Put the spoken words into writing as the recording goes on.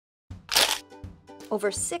Over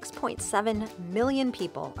 6.7 million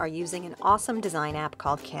people are using an awesome design app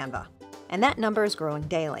called Canva, and that number is growing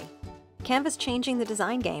daily. Canva's changing the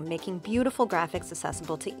design game, making beautiful graphics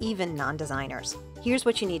accessible to even non-designers. Here's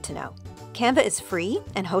what you need to know. Canva is free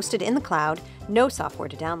and hosted in the cloud, no software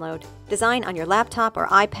to download. Design on your laptop or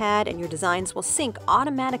iPad and your designs will sync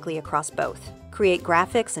automatically across both. Create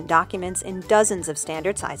graphics and documents in dozens of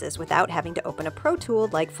standard sizes without having to open a pro tool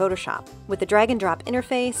like Photoshop. With a drag-and-drop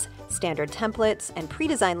interface, standard templates, and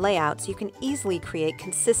pre-designed layouts, you can easily create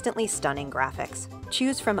consistently stunning graphics.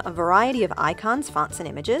 Choose from a variety of icons, fonts, and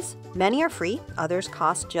images. Many are free, others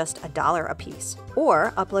cost just $1 a piece.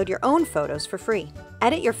 Or upload your own photos for free.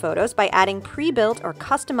 Edit your photos by adding pre-built or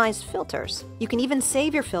customized filters. You can even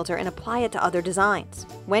save your filter and apply it to other designs.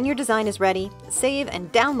 When your design is ready, save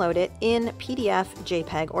and download it in PDF,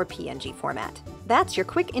 JPEG, or PNG format. That's your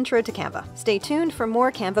quick intro to Canva. Stay tuned for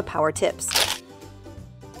more Canva Power tips.